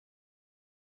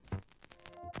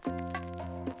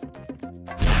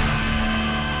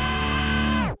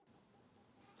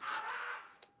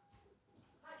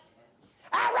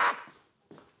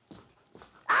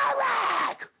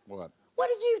What? What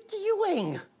are you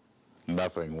doing?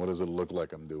 Nothing. What does it look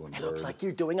like I'm doing, It Bird? looks like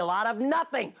you're doing a lot of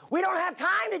nothing. We don't have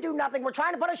time to do nothing. We're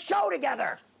trying to put a show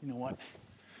together. You know what?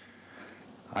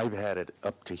 I've had it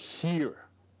up to here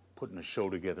putting a show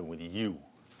together with you.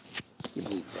 You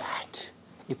believe that?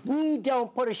 If we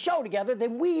don't put a show together,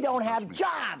 then we don't have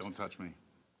jobs. Don't touch me.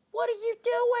 What are you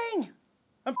doing?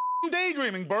 I'm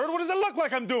daydreaming, Bird. What does it look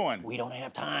like I'm doing? We don't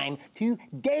have time to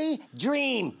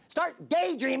daydream. Start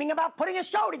daydreaming about putting a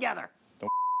show together.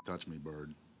 Don't touch me,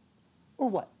 Bird. Or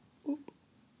what?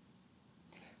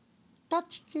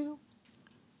 Touch you.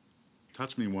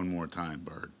 Touch me one more time,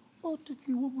 Bird. I'll touch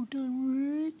you one more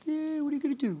time right there. What are you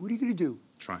gonna do? What are you gonna do?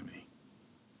 Try me.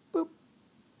 Boop.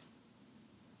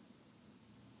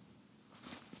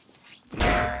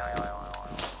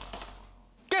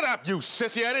 Get up, you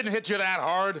sissy. I didn't hit you that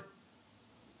hard.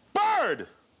 Bird!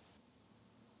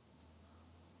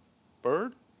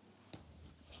 Bird?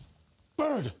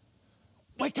 Bird!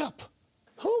 Wake up!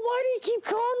 Why do you keep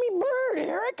calling me Bird,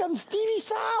 Eric? I'm Stevie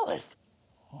Salas.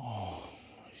 Oh,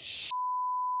 shit.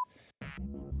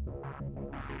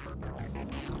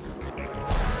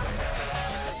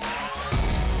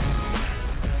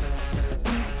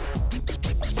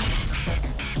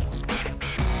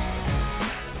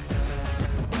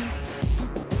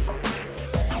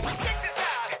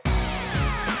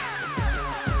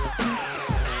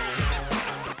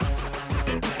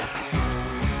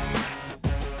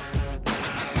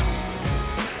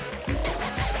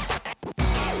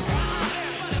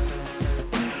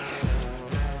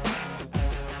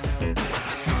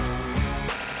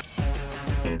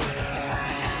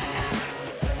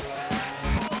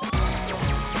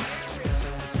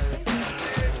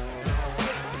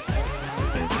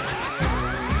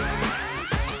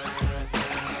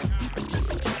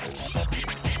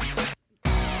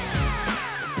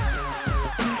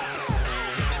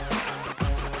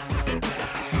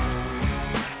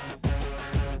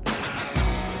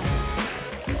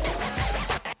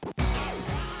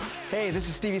 Hey, this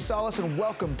is Stevie Salas, and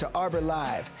welcome to Arbor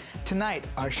Live. Tonight,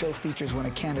 our show features one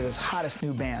of Canada's hottest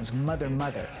new bands, Mother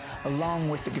Mother, along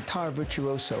with the guitar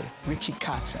virtuoso, Ritchie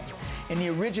Kotzen, and the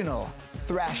original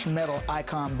thrash metal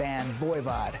icon band,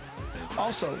 Voivod.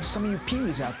 Also, some of you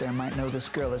peewees out there might know this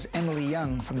girl as Emily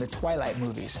Young from the Twilight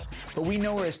movies, but we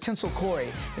know her as Tinsel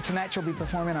Korey, and tonight she'll be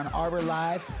performing on Arbor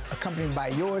Live, accompanied by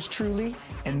yours truly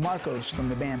and Marcos from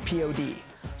the band P.O.D.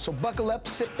 So buckle up,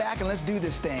 sit back, and let's do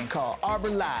this thing called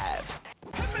Arbor Live.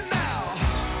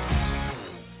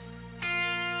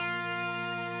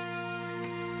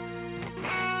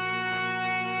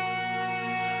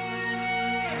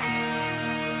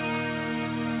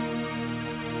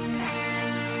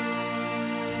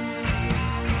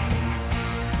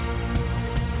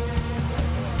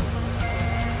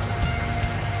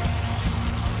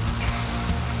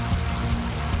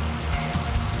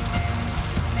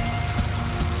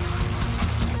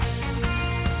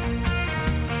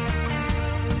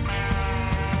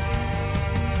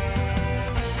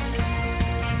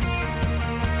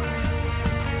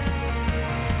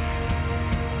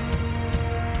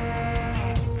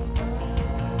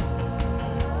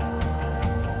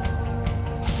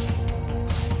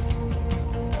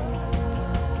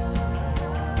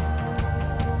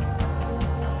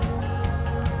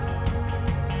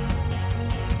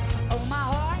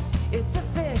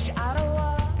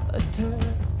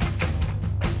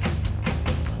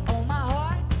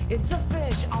 It's a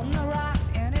fish on the rocks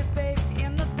and it bakes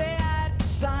in the bad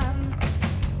sun.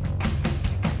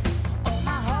 Oh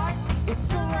my heart,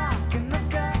 it's a rock in the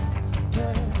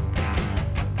gutter.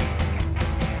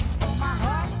 Oh my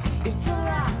heart, it's a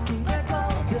rock in red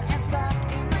boulder and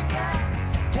stuck in the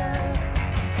gutter.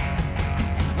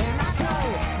 And I throw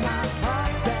my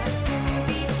heart back to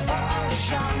the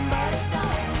ocean, but it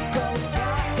don't go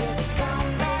far. It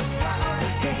come back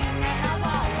floating and I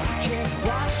watch it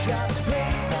wash up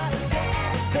with the day.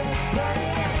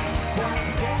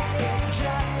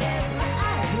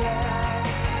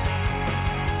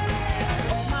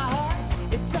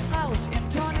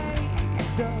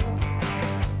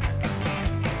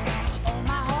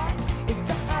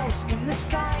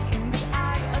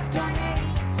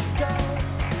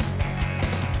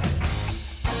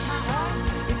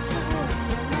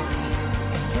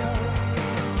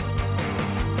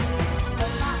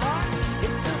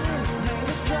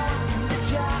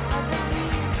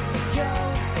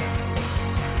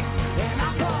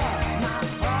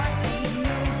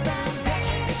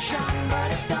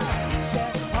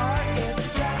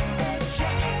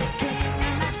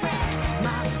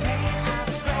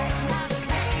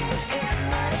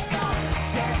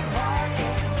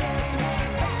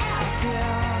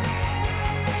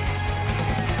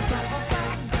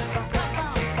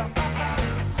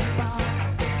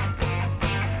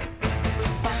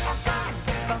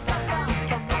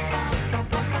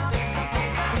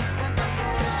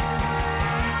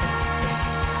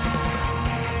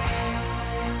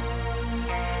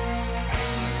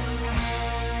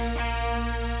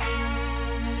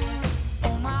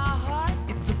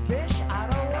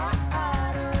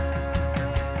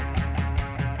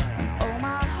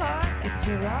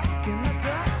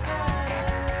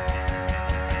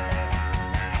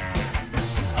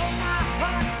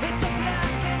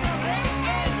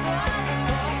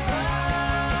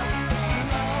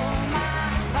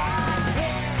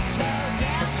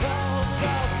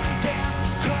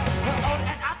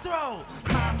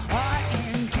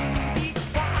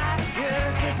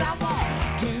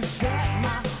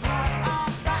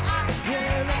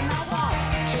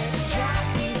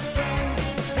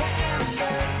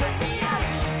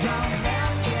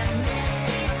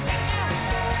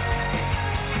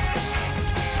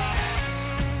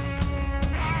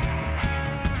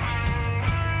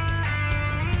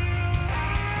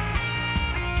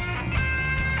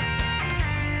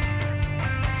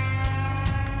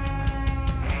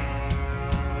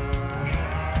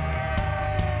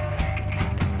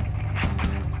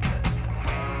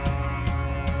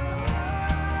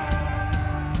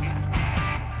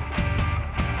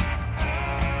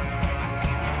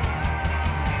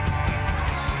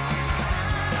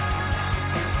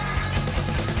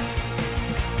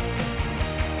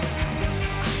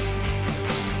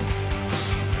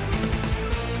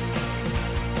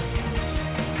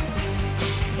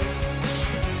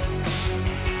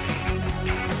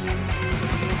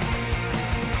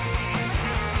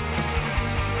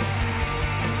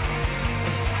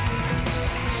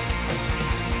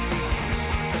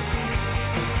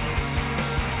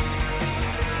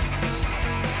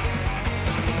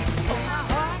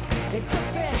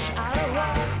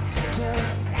 water.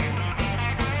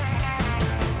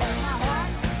 In my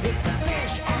heart, it's a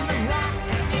fish on the rocks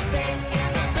in your face in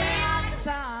the midnight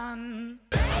sun.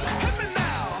 Hit me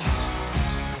now.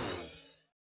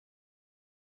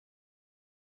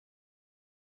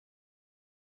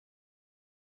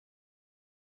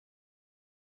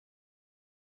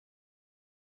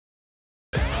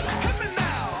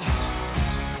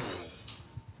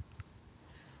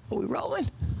 Are we rolling?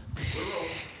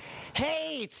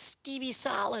 Hey, it's Stevie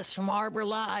Salas from Arbor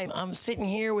Live. I'm sitting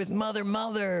here with Mother.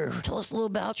 Tell us a little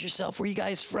about yourself. Where you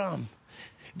guys from?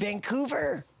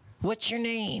 Vancouver? What's your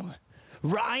name?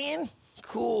 Ryan?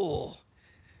 Cool.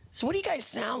 So what do you guys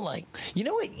sound like? You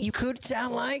know what you could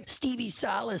sound like? Stevie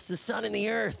Salas, The Sun and the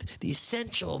Earth, The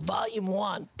Essential, Volume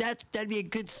 1. That'd be a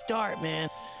good start, man.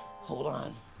 Hold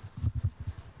on.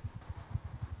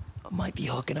 I might be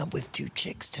hooking up with 2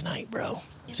 chicks tonight, bro.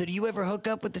 So do you ever hook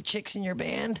up with the chicks in your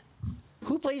band?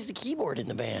 Who plays the keyboard in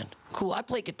the band? Cool, I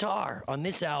play guitar on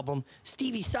this album,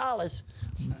 Stevie Salas,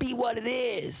 Be What It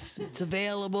Is. It's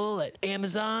available at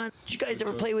Amazon. Did you guys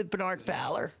ever play with Bernard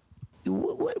Fowler?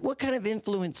 What kind of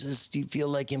influences do you feel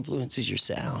like influences your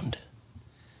sound?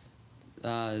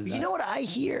 You know what I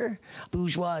hear?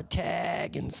 Bourgeois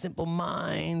Tag and Simple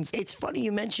Minds. It's funny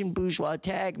you mentioned Bourgeois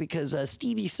Tag because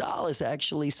Stevie Salas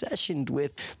actually sessioned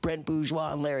with Brent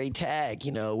Bourgeois and Larry Tagg,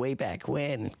 you know, way back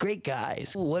when. Great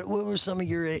guys. What were some of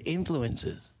your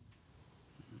influences?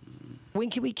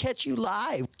 When can we catch you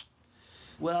live?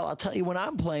 Well, I'll tell you when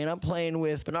I'm playing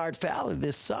with Bernard Fowler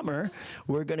this summer.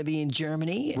 We're going to be in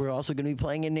Germany. We're also going to be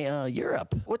playing in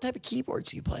Europe. What type of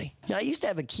keyboards do you play? You know, I used to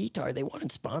have a keytar. They wanted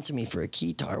to sponsor me for a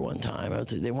keytar one time.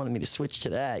 They wanted me to switch to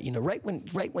that. You know, right when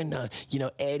you know,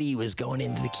 Eddie was going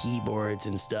into the keyboards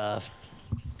and stuff.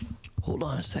 Hold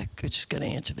on a sec. I just got to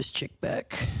answer this chick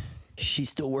back. She's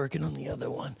still working on the other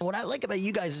one. What I like about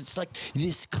you guys, it's like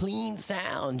this clean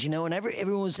sound, you know, and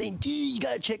everyone was saying, dude, you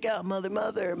gotta check out Mother.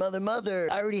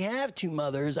 I already have 2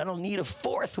 mothers. I don't need a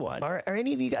 4th one. Are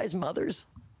any of you guys mothers?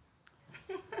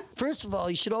 First of all,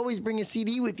 you should always bring a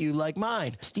CD with you like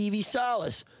mine. Stevie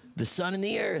Salas, The Sun and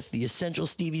the Earth, The Essential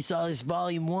Stevie Salas,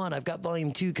 Volume 1. I've got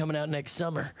Volume 2 coming out next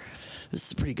summer. This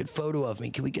is a pretty good photo of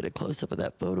me. Can we get a close-up of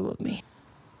that photo of me?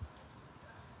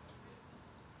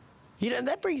 You know, and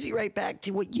that brings me right back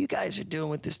to what you guys are doing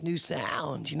with this new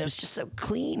sound. You know, it's just so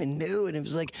clean and new. And it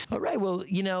was like, all right, well,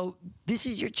 you know, this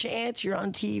is your chance. You're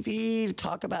on TV to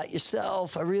talk about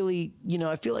yourself. I really, you know,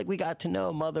 I feel like we got to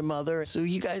know Mother. So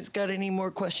you guys got any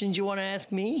more questions you want to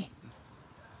ask me?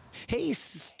 Hey,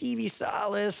 Stevie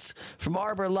Salas from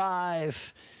Arbor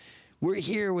Live. We're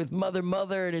here with Mother,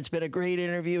 and it's been a great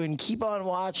interview. And keep on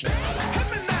watching.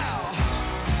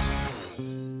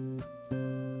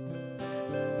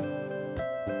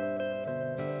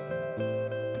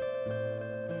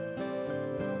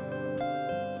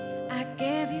 I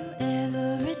gave you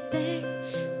everything,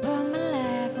 put my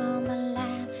life on the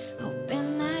line,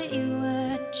 hoping that you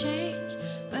would change,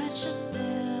 but you're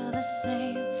still the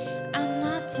same. I'm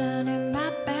not turning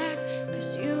my back,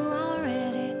 'cause you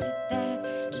already did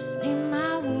that. Just need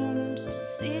my wounds to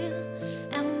seal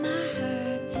and my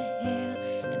hurt to heal,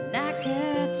 and I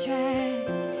could try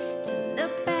to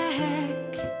look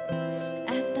back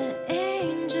at the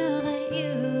angel that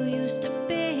you used to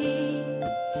be.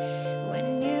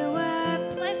 When you were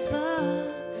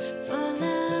playful, full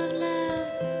of love,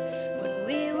 when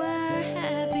we were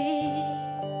happy.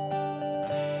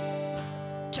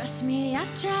 Trust me, I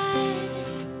tried.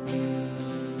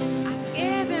 I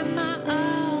gave you my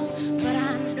all, but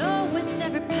I know with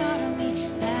every part of me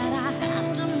that I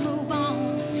have to move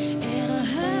on. It'll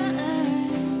hurt,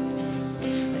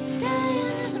 but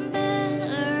staying isn't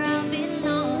better. I'll be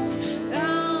long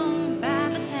gone by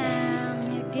the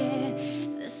time you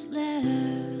get this letter.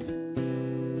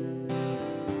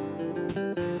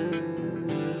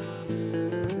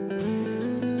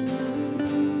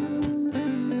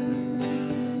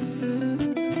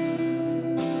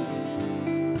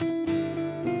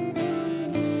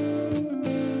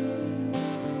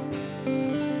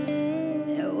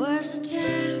 There was a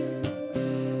time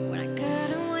when I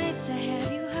couldn't wait to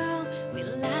have you home. We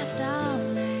laughed all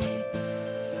night,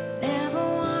 never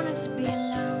wanted to be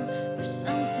alone, but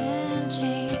something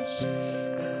changed.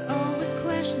 I always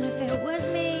questioned if it was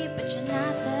me, but you're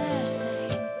not the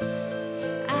same.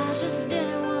 I just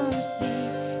didn't want to see,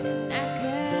 and I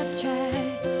could try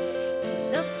to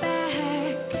look back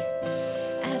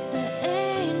at the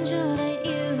angel that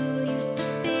you used to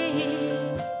be.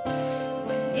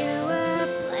 When you were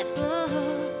playful,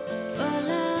 full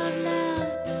of love,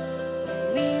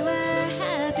 we were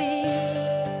happy.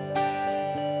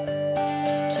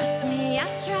 Trust me, I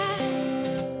tried.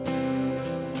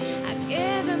 I gave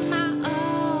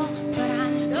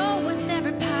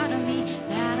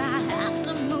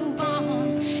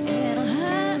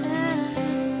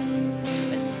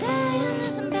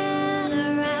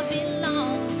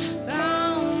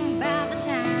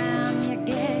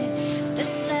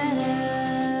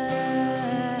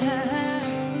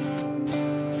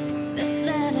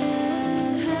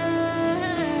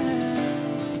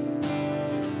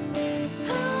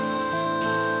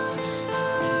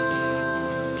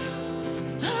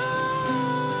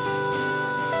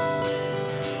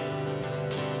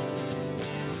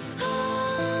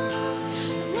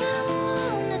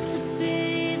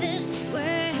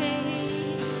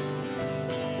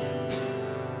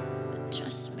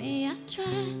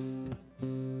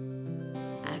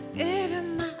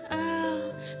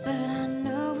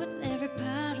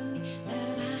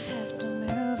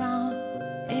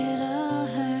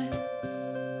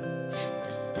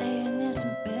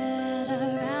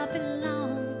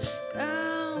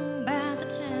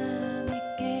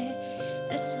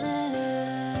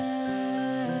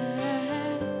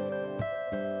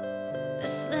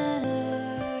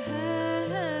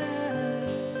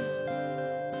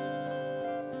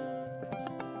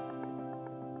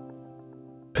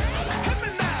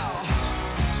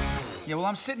Yeah, well,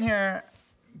 I'm sitting here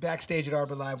backstage at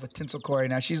Arbor Live with Tinsel Korey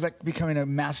now. She's like becoming a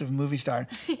massive movie star.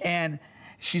 And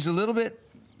she's a little bit,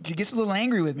 she gets a little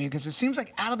angry with me because it seems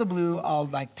like out of the blue, I'll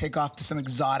like take off to some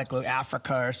exotic, like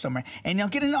Africa or somewhere. And all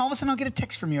of a sudden I'll get a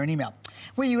text from you or an email.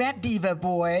 Where you at, diva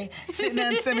boy? Sitting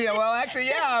on Symbian. Well, actually,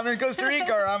 yeah, I'm in Costa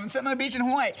Rica or I'm sitting on a beach in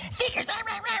Hawaii. Figures.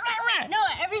 No,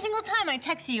 every single time I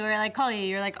text you or like call you,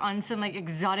 you're like on some like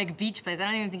exotic beach place. I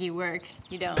don't even think you work.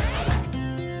 You don't.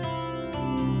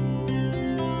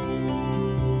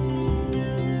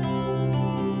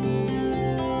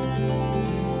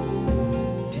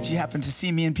 Did you happen to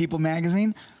see me in People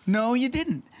magazine? No, you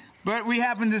didn't. But we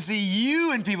happened to see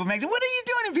you in People magazine. What are you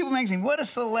doing in People magazine? What a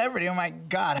celebrity, oh my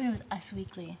God. It was Us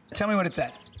Weekly. Tell me what it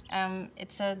said.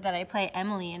 It said that I play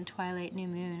Emily in Twilight New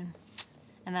Moon.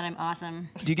 And that I'm awesome.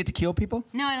 Do you get to kill people?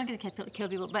 No, I don't get to kill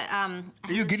people, but Are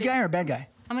you a good guy or a bad guy?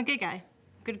 I'm a good guy.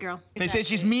 Good girl. They say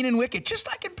she's mean and wicked, just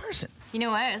like in person. You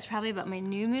know what? It's probably about my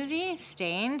new movie,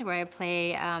 Stained, where I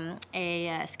play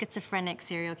a schizophrenic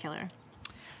serial killer.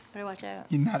 Better watch out.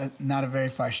 You're not a very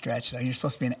far stretch, though. You're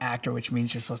supposed to be an actor, which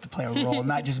means you're supposed to play a role,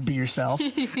 not just be yourself.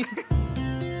 In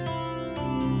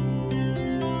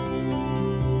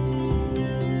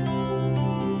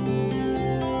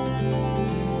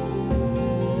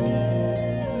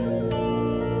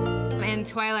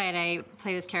Twilight, I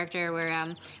play this character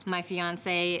where my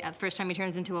fiance, the first time he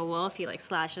turns into a wolf, he like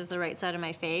slashes the right side of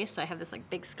my face, so I have this like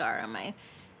big scar on my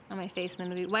face in the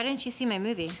movie. Why didn't you see my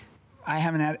movie? I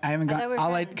haven't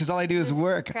got, because all I do is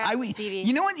work. Stevie.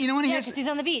 You know what? Yeah, because he's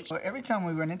on the beach. Every time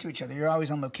we run into each other, you're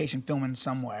always on location filming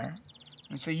somewhere.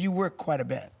 And so you work quite a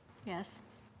bit. Yes.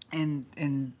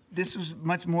 And this was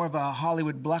much more of a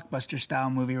Hollywood blockbuster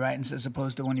style movie, right? As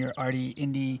opposed to one of your arty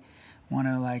indie,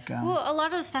 Well, a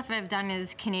lot of the stuff I've done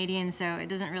is Canadian, so it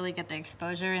doesn't really get the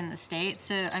exposure in the States.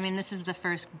 So, I mean, this is the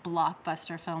first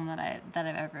blockbuster film that I've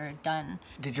ever done.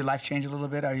 Did your life change a little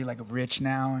bit? Are you like rich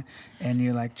now, and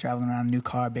you're like traveling around, new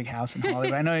car, big house in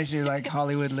Hollywood? I know you're like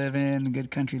Hollywood living, good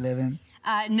country living.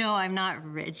 No, I'm not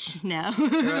rich. No.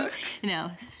 No.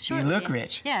 Shortly. You look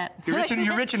rich. Yeah.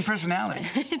 You're rich in personality.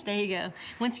 There you go.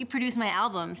 Once you produce my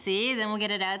album, see, then we'll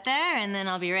get it out there, and then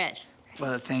I'll be rich.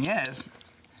 Well, the thing is,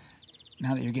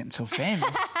 now that you're getting so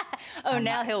famous...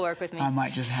 now he'll work with me. I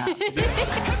might just have to do it.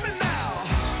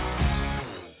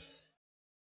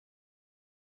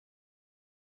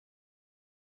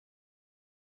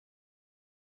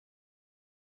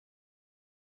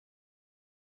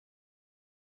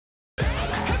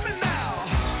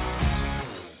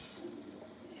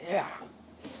 Yeah.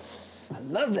 I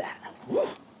love that. Woo.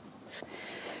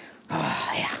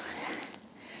 Oh, yeah.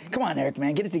 Come on, Eric,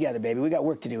 man. Get it together, baby. We got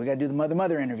work to do. We got to do the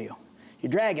mother-mother interview. You're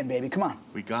dragging, baby. Come on.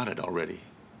 We got it already.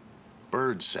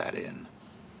 Bird sat in.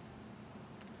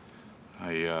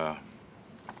 I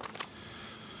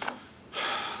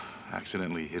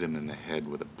accidentally hit him in the head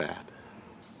with a bat.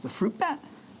 The fruit bat?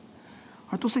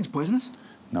 Aren't those things poisonous?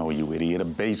 No, you idiot. A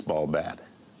baseball bat.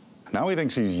 Now he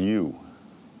thinks he's you.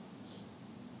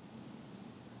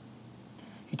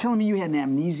 You're telling me you had an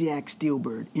amnesiac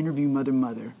Steelbird interview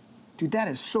mother-mother? Dude, that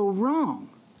is so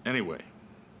wrong. Anyway,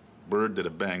 Bird did a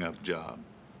bang-up job.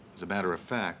 As a matter of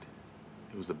fact,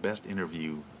 it was the best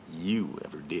interview you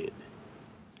ever did.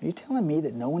 Are you telling me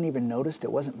that no one even noticed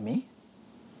it wasn't me?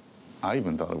 I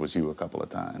even thought it was you a couple of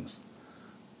times.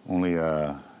 Only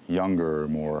a younger,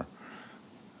 more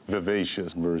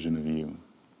vivacious version of you.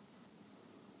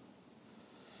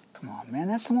 Come on, man,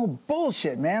 that's some old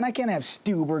bullshit, man. I can't have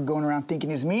Steelbird going around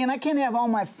thinking he's me, and I can't have all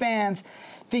my fans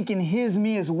thinking his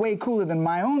me is way cooler than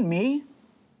my own me.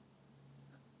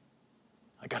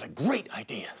 I got a great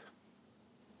idea.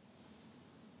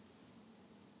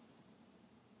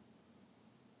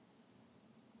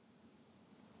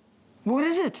 What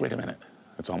is it? Wait a minute.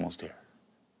 It's almost here.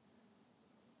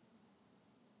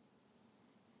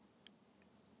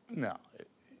 No,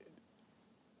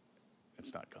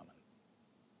 it's not coming.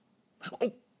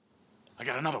 Oh, I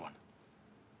got another one.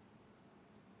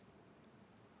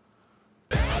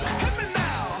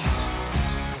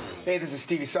 Hey, this is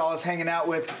Stevie Salas hanging out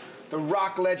with the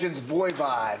rock legends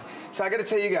Voivod. So I gotta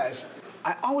tell you guys,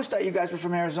 I always thought you guys were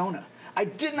from Arizona. I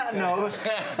did not know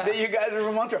that you guys were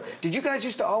from Montreal. Did you guys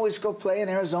used to always go play in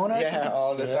Arizona or something? Yeah,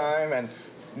 all the time. And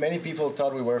many people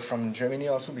thought we were from Germany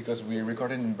also because we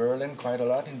recorded in Berlin quite a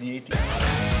lot in the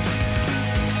 80s.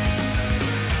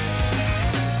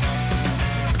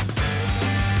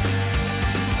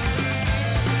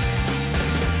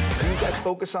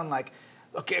 Focus on like,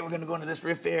 okay, we're gonna go into this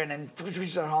riff here, and then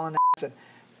start hauling ass. And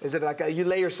is it like you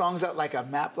lay your songs out like a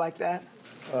map like that?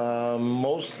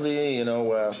 Mostly, you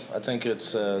know, I think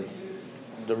it's the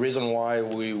reason why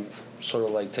we sort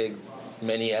of like take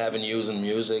many avenues in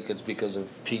music. It's because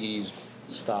of Piggy's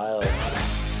style.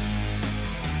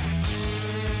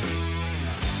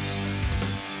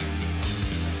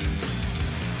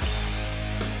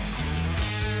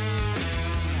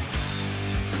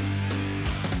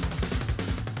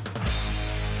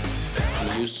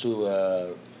 We used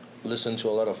to listen to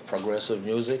a lot of progressive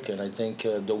music, and I think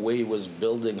the way he was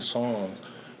building songs,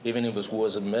 even if it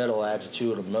was a metal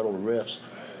attitude or metal riffs,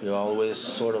 you always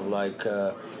sort of like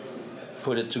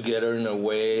put it together in a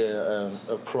way,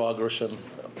 a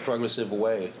progressive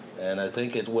way. And I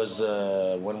think it was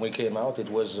when we came out, it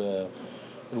was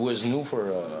new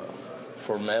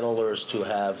for metalers to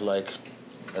have like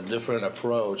a different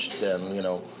approach than, you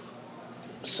know,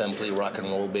 simply rock and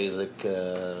roll basic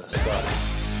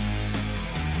stuff.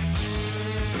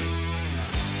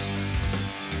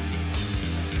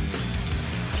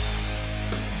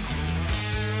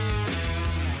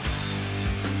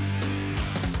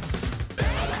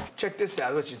 Check this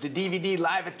out, which is the DVD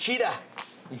Live at Cheetah.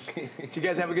 Did you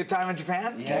guys have a good time in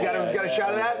Japan? Yeah, you got a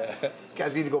shot of that? You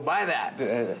guys need to go buy that.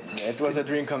 It was a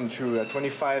dream come true.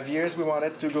 25 years we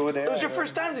wanted to go there. It was your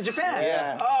first time to Japan?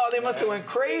 Yeah. Oh, they must have went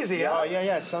crazy, huh? Oh,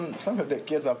 yeah. Some of the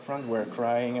kids up front were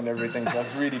crying and everything.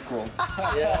 That's really cool.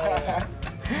 Yeah.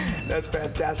 That's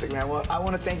fantastic, man. Well, I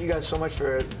want to thank you guys so much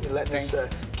for letting us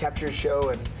capture your show,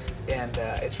 and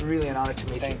it's really an honor to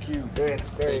meet you. Thank you.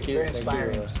 Very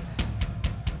inspiring. Thank you.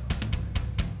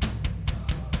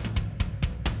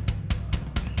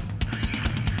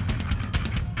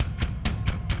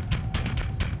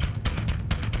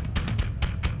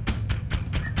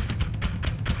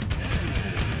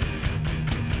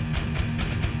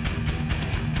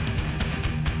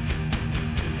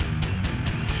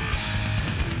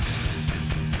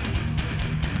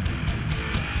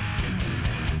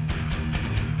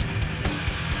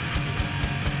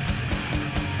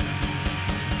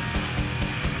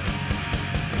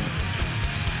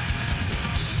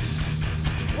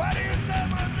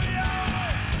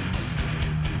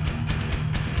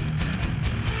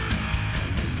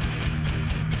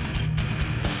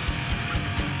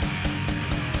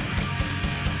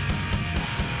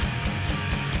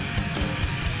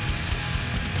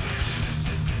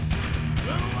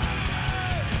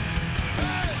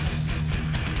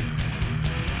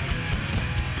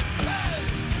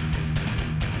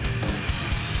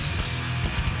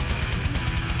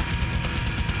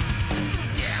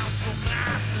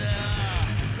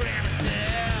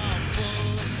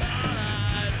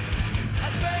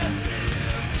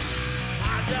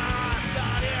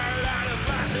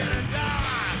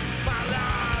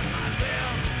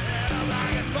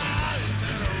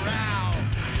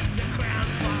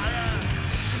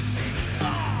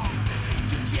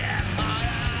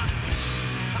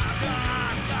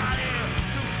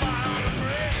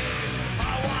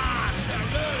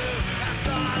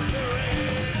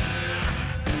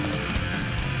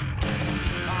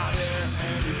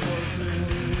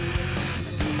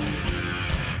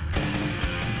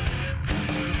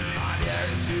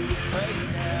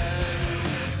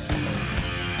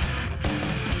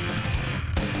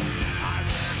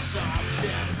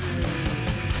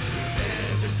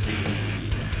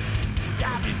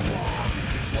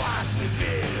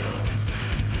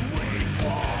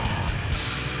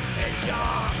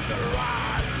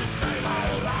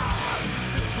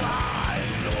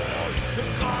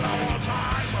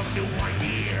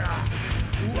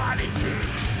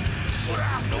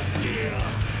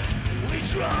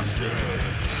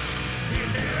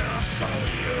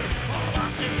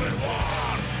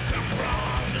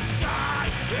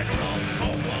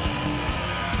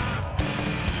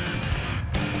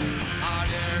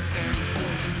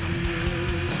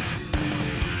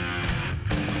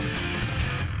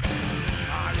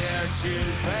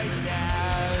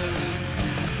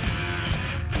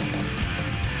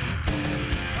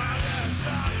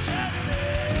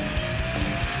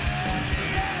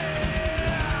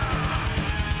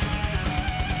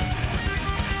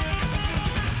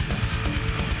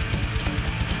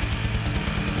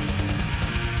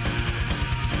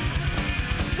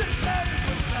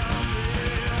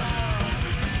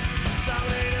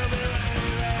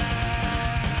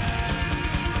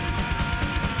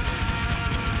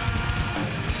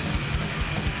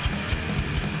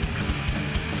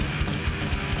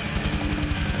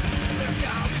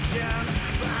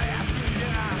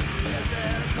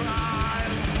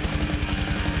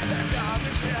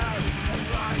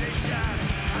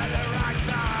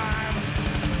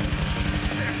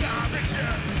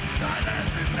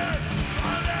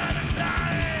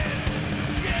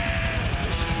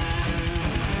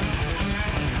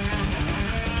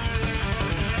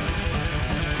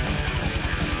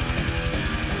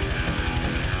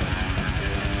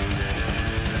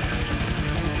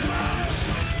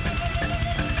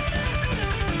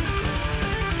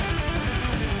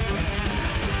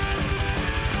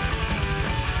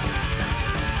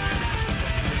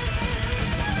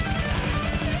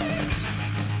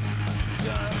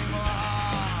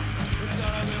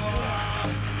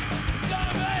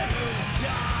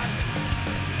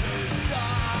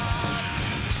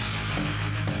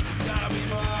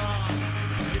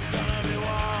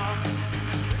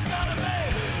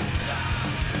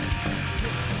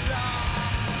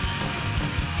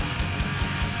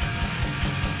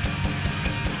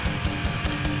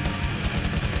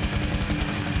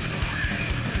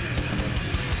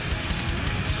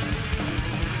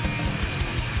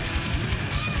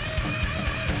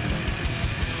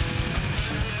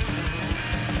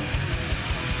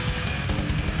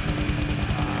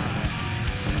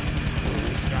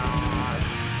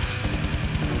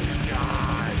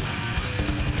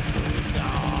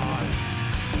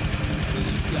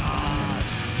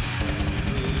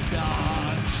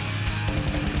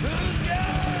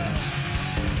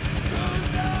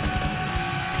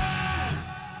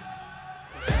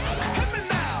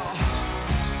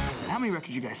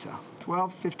 records you guys sell?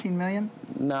 12, 15 million?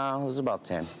 No, it was about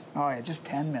 10. Oh, yeah, just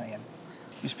 10 million.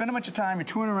 You spend a bunch of time, you're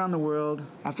touring around the world.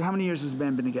 After how many years has the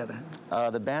band been together?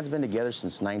 The band's been together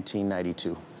since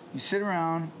 1992. You sit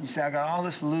around, you say, I got all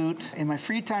this loot. In my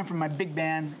free time from my big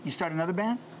band, you start another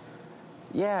band?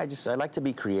 Yeah, I like to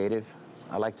be creative.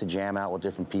 I like to jam out with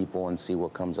different people and see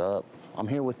what comes up. I'm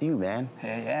here with you, man.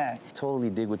 Hey, yeah. Totally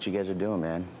dig what you guys are doing,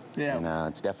 man. Yeah. And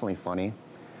it's definitely funny.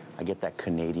 I get that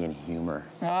Canadian humor.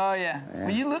 Oh, yeah. Well,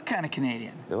 you look kind of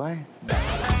Canadian. Do I?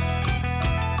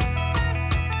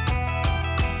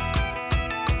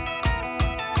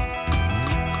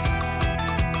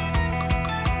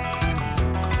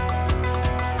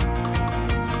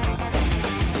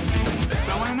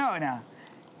 So I want to know now.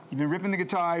 You've been ripping the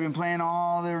guitar, you've been playing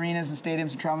all the arenas and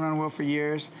stadiums and traveling around the world for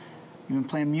years. You've been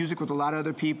playing music with a lot of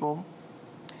other people.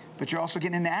 But you're also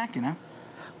getting into acting, huh?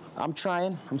 I'm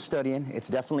trying. I'm studying. It's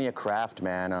definitely a craft,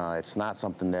 man. It's not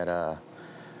something that,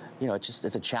 you know, it's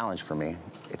a challenge for me.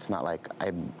 It's not like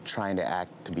I'm trying to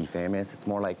act to be famous. It's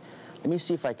more like, let me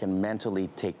see if I can mentally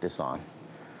take this on.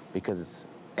 Because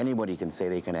anybody can say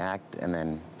they can act, and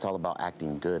then it's all about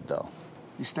acting good, though.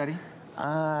 You study?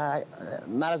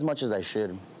 Not as much as I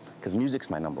should, because music's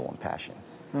my #1 passion.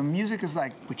 Well, music is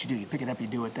like what you do. You pick it up, you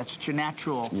do it. That's your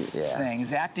natural thing.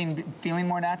 Is acting feeling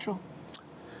more natural?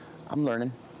 I'm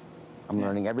learning. I'm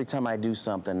learning. Every time I do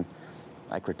something,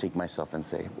 I critique myself and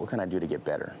say, what can I do to get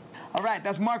better? All right,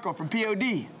 that's Marco from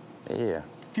P.O.D. Yeah.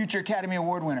 Future Academy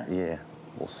Award winner. Yeah,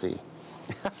 we'll see.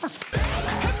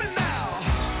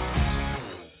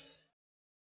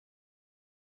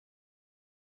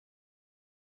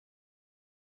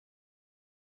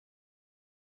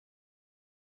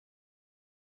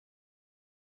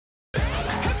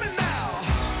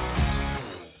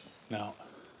 Now,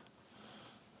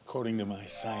 according to my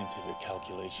scientific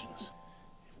calculations,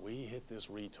 if we hit this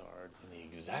retard in the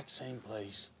exact same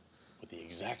place with the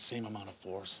exact same amount of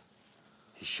force,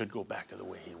 he should go back to the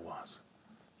way he was.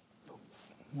 But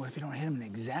what if you don't hit him in the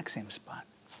exact same spot?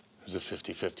 There's a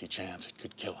 50-50 chance it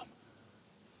could kill him.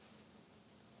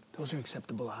 Those are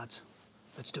acceptable odds.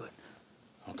 Let's do it.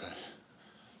 Okay.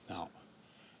 Now,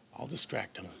 I'll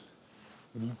distract him.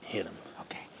 You hit him.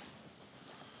 Okay.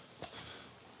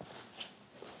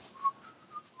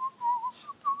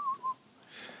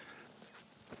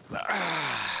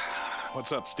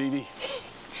 What's up, Stevie?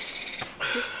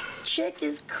 This chick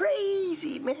is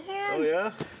crazy, man. Oh,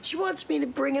 yeah? She wants me to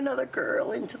bring another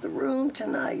girl into the room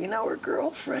tonight. You know, her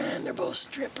girlfriend. They're both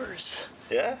strippers.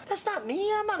 Yeah? That's not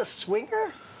me. I'm not a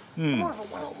swinger. I'm more of a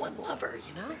one-on-one lover,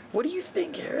 you know? What do you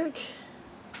think, Eric?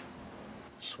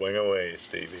 Swing away,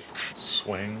 Stevie.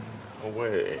 Swing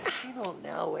away. I don't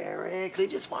know, Eric. They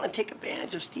just want to take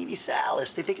advantage of Stevie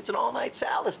Salas. They think it's an all-night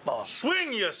Salas ball.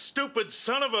 Swing, you stupid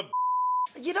son of a...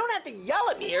 You don't have to yell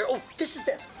at me here. Oh, this is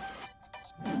the...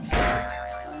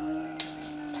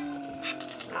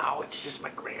 No, it's just my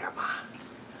grandma.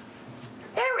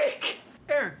 Eric!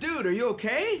 Eric, dude, are you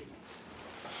okay?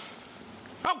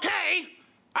 Okay?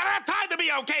 I don't have time to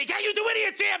be okay. Can't you do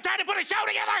idiots see I'm trying to put a show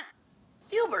together?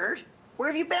 Steelbird, where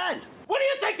have you been? What do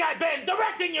you think I've been?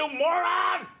 Directing you,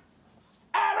 moron!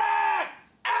 Eric!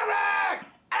 Eric!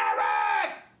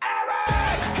 Eric! Eric!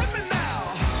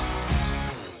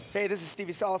 Hey, this is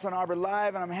Stevie Salas on Arbor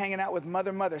Live, and I'm hanging out with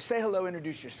Mother. Say hello,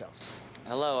 introduce yourselves.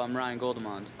 Hello, I'm Ryan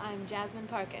Goldemond. I'm Jasmine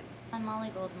Parkin. I'm Molly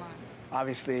Goldemond.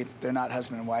 Obviously, they're not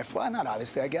husband and wife. Well, not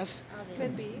obviously, I guess.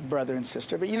 Could be. Brother and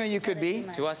sister, but you know, you could be.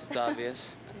 To us, it's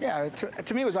obvious. Yeah,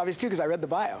 to me it was obvious too, because I read the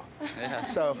bio. Yeah.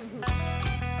 So.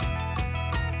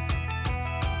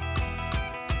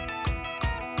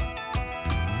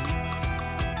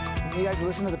 Do you guys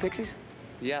listen to the Pixies?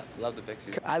 Yeah, love the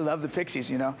Pixies. I love the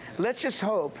Pixies, you know. Let's just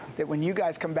hope that when you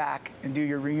guys come back and do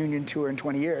your reunion tour in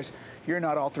 20 years, you're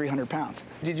not all 300 pounds.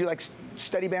 Did you like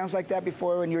study bands like that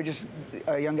before when you were just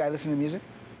a young guy listening to music?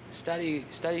 Study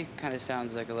kind of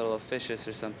sounds like a little officious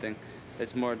or something.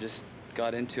 It's more just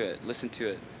got into it, listened to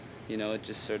it. You know, it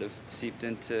just sort of seeped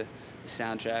into the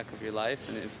soundtrack of your life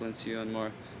and influenced you on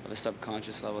more of a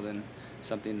subconscious level than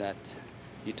something that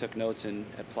you took notes and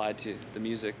applied to the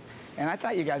music. And I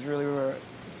thought you guys really were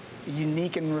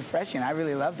unique and refreshing. I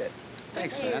really loved it.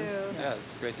 Thanks, man. Yeah,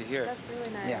 it's great to hear. That's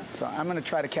really nice. Yeah, so I'm going to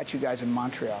try to catch you guys in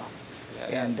Montreal.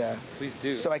 Yeah, and please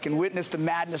do. So I can witness the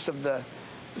madness of the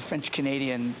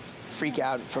French-Canadian freak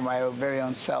out for my very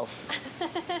own self.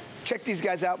 Check these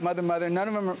guys out, Mother. None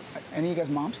of them are... Any of you guys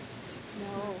moms?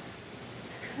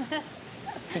 No.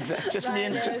 Just me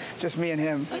and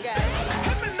him. You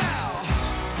guys.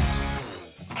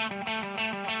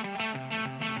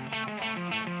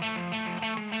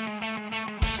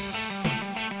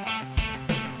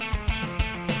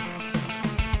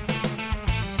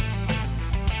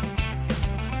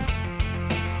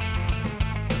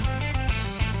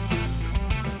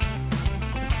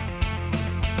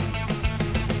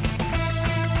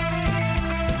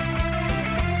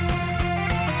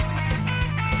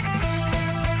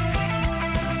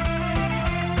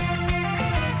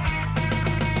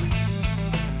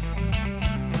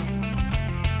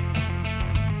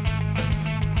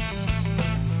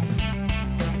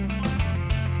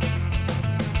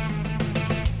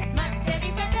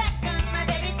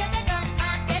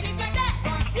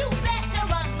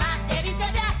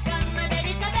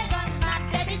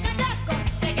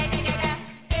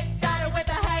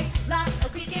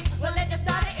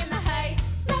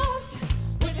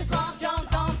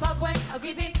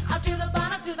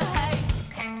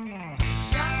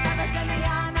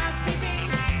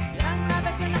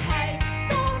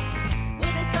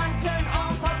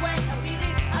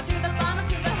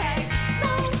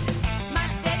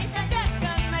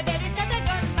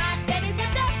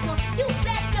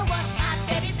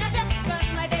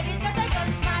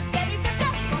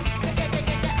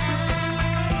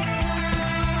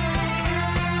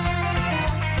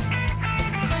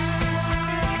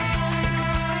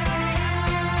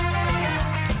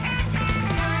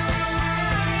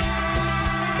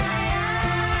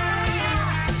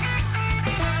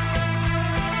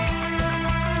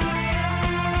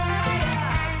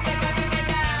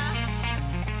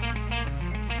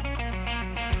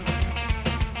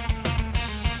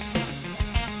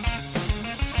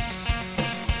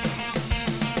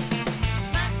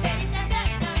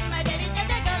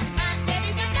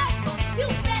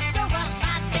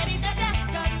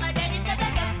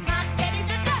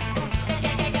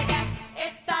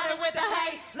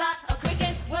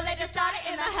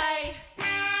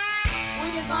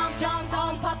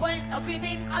 went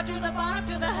creeping out to the bottom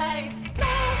to the hay.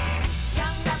 Moves,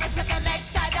 young lovers with their legs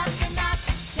tied up in knots.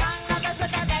 Young lovers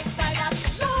with their legs tied up.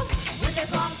 Moves, with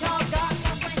his long tall gun.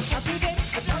 Went creeping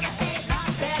out to the hay.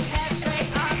 Their hair straight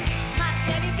up. My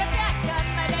daddy's got that gun.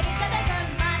 My daddy's got a gun.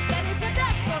 My daddy's got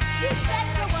that gun. You bet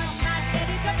the one. My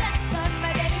daddy's got that gun. My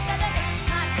daddy's got a gun.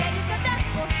 My daddy's got that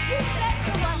gun. You bet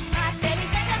the one. My daddy's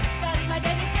got that gun. My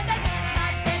daddy's got that gun.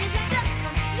 My daddy's got that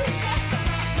gun. You bet the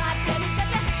one. My daddy's got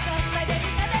that gun. My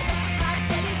daddy's got that gun. My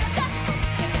daddy's got that gun.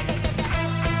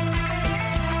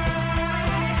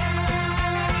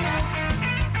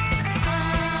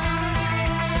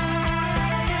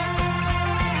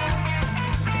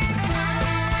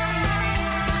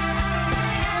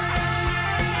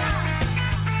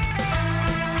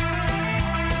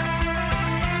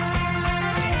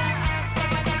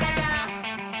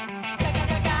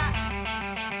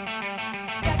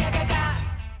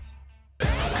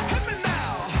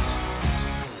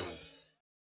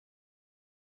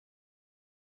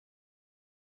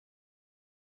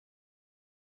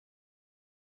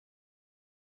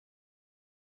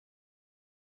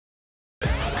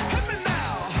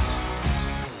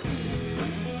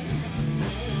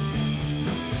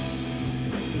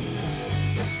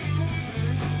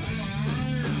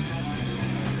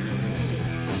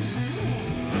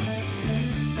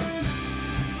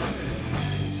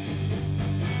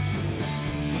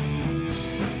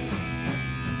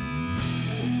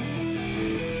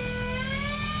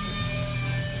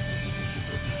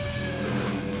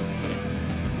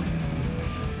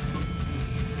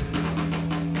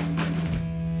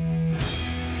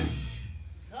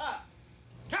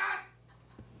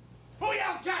 Who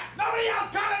yelled cat? Nobody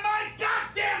yelled cat in my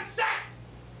goddamn set!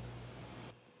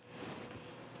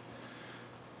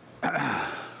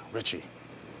 Ritchie.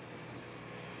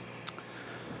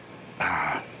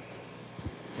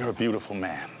 You're a beautiful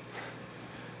man.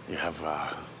 You have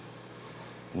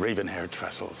raven hair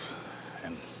trestles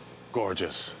and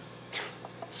gorgeous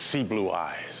sea blue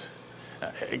eyes.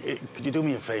 Could you do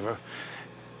me a favor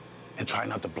and try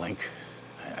not to blink?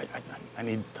 I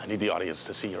need the audience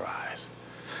to see your eyes.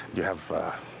 You have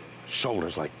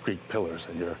shoulders like Greek pillars,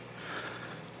 and you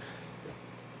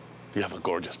have a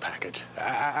gorgeous package.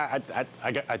 I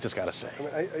just gotta say. I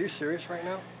mean, are you serious right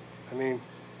now? I mean,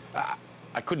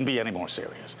 I couldn't be any more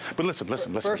serious. But listen.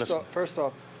 First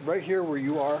off, right here where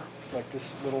you are, like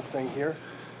this little thing here,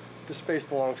 this space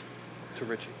belongs to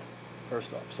Ritchie.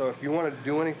 First off, so if you want to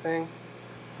do anything,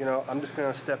 you know, I'm just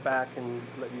gonna step back and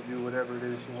let you do whatever it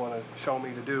is you want to show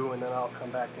me to do, and then I'll come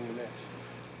back in the mix.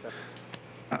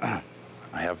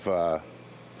 I have a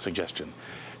suggestion.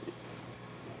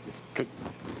 Could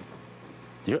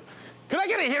I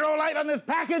get a hero light on this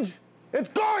package? It's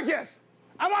gorgeous!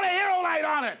 I want a hero light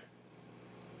on it!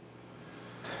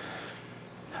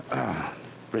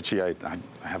 Ritchie, I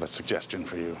have a suggestion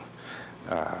for you.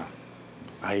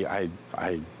 I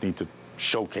need to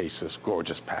showcase this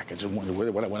gorgeous package. And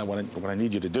what I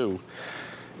need you to do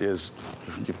is,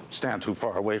 you stand too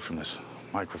far away from this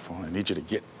microphone. I need you to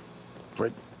get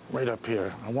right up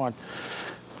here. I want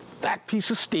that piece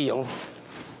of steel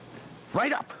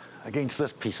right up against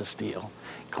this piece of steel.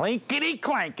 Clinkety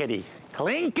clankety,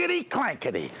 clinkety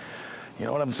clankety. You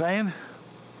know what I'm saying?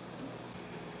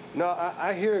 No,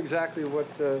 I hear exactly what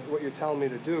you're telling me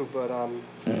to do, but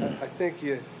I think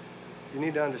you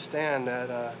need to understand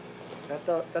that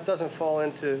that doesn't fall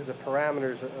into the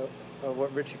parameters of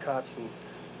what Ritchie Kotzen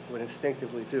would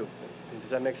instinctively do.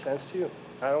 Does that make sense to you?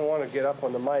 I don't want to get up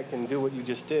on the mic and do what you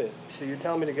just did. So you're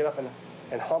telling me to get up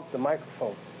and hump the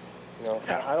microphone. You know,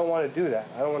 yeah. I don't want to do that.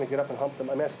 I don't want to get up and hump them.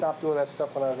 I mean, I stopped doing that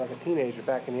stuff when I was like a teenager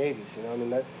back in the 80s. You know, I mean,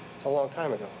 that's a long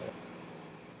time ago.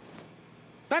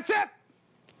 That's it!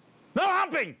 No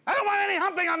humping! I don't want any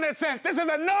humping on this set! This is a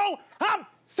no-hump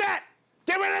set!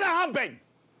 Get rid of the humping!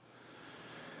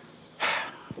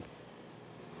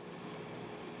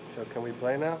 So can we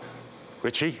play now?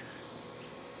 Ritchie,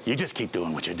 you just keep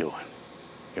doing what you're doing.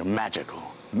 You're magical.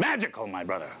 Magical, my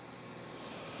brother.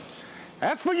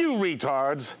 As for you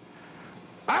retards,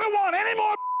 I don't want any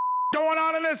more going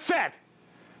on in this set.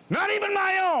 Not even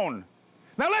my own.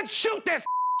 Now let's shoot this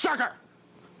sucker!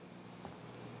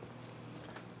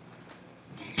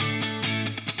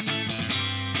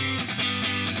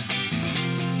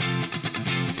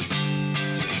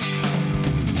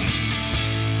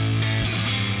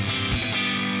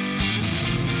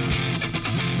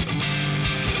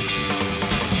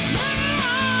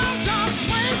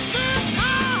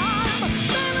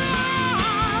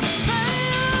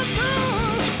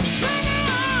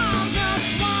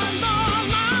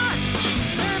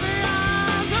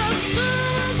 Just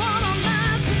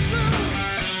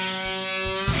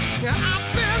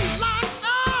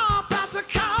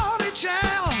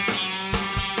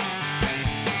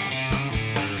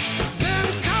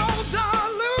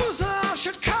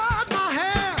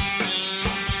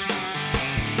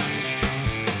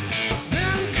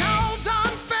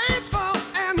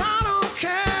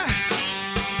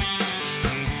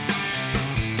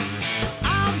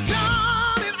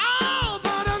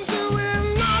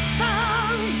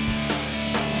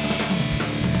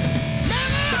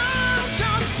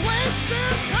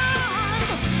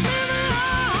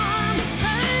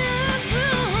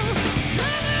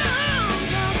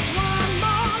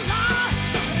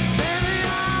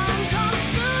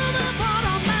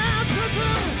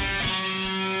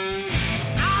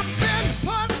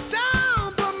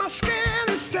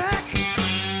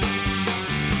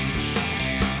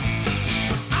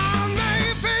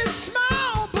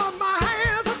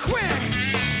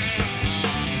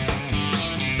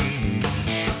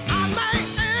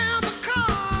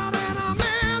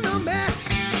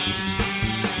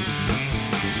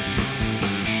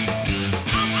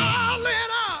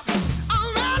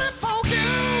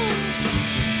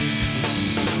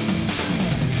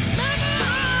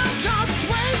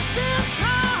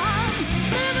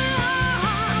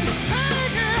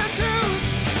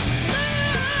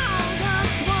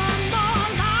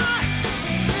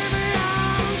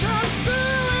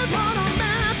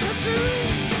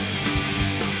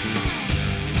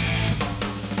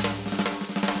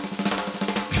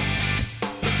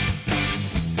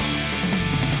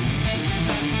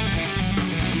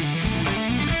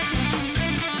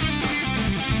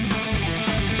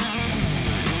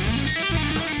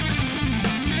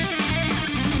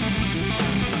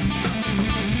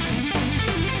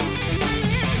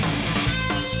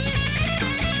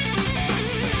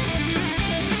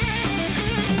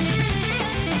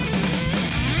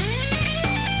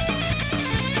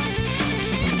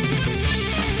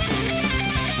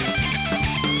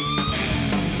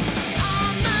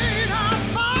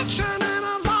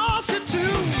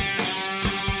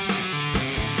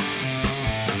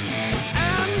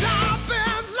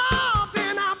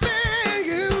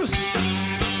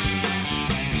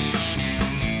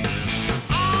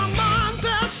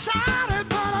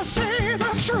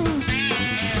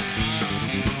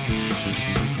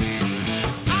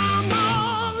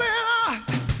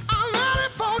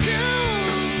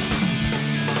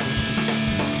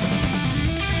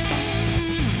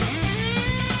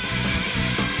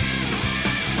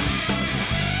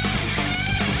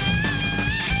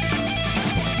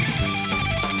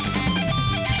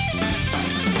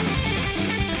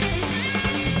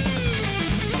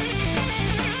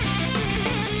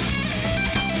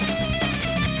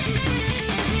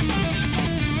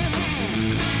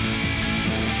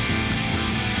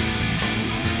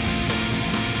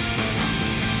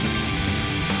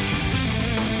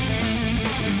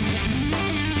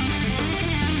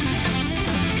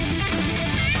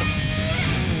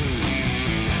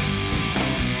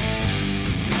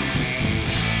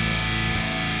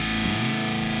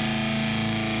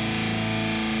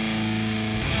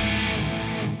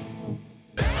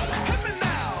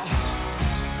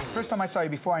first time I saw you,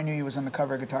 before I knew you was on the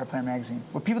cover of Guitar Player magazine.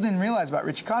 What people didn't realize about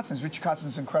Ritchie Kotzen is Ritchie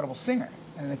Kotzen's an incredible singer,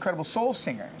 and an incredible soul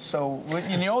singer. So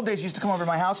in the old days, you used to come over to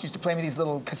my house, used to play me these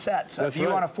little cassettes of you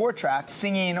on a 4-track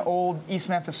singing old East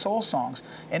Memphis soul songs.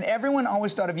 And everyone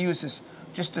always thought of you as this,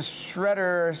 just a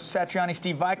shredder, Satriani,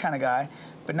 Steve Vai kind of guy,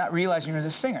 but not realizing you're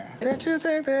the singer. Did you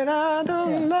think that I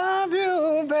don't love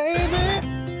you, baby?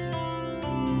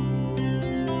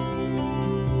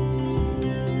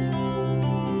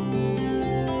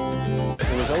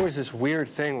 There was always this weird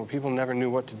thing where people never knew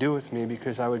what to do with me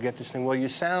because I would get this thing, well, you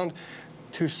sound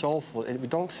too soulful.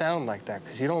 Don't sound like that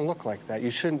because you don't look like that.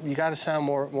 You shouldn't, you got to sound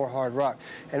more hard rock.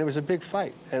 And it was a big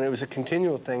fight, and it was a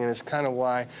continual thing, and it's kind of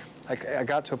why I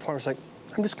got to a point where it's like,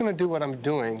 I'm just going to do what I'm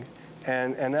doing,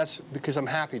 and that's because I'm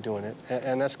happy doing it,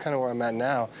 and that's kind of where I'm at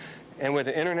now. And with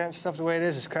the internet and stuff the way it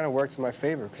is, it's kind of worked in my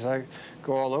favor because I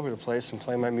go all over the place and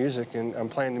play my music, and I'm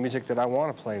playing the music that I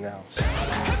want to play now. So.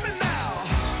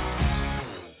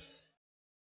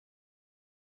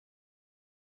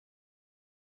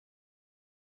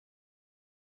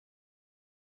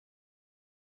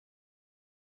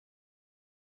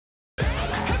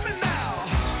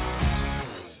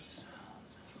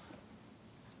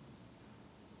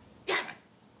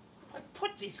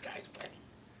 These guys with.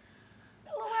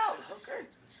 Hello out, Hooker.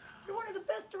 You're one of the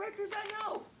best directors I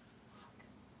know.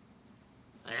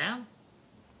 I am?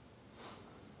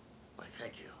 Why,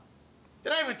 thank you.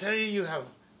 Did I ever tell you you have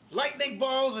lightning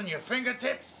balls in your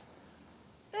fingertips?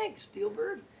 Thanks,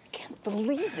 Steelbird. I can't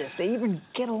believe this. They even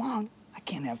get along. I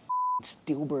can't have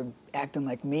Steelbird acting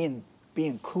like me and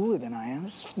being cooler than I am.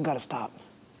 This has got to stop.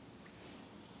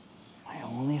 My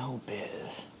only hope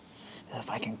is if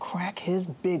I can crack his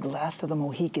big Last of the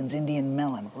Mohicans Indian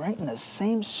melon right in the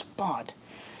same spot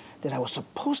that I was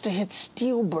supposed to hit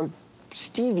Steelbird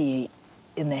Stevie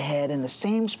in the head, in the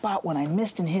same spot when I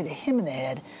missed and hit him in the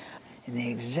head, in the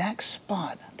exact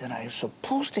spot that I was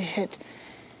supposed to hit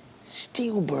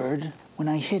Steelbird when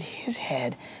I hit his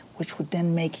head, which would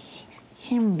then make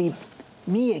him be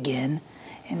me again,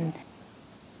 and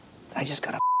I just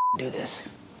gotta do this.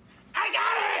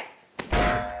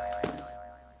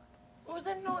 What was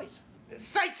that noise? It's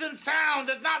sights and sounds,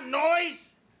 it's not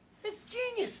noise! It's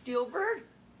genius, Steelbird.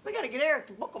 We gotta get Eric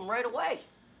to book him right away.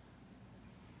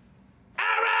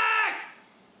 Eric!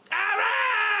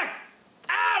 Eric!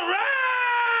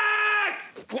 Eric!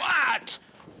 What?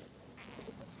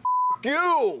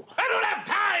 You! I don't have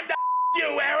time to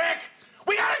you, Eric!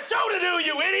 We got a show to do,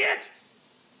 you idiot!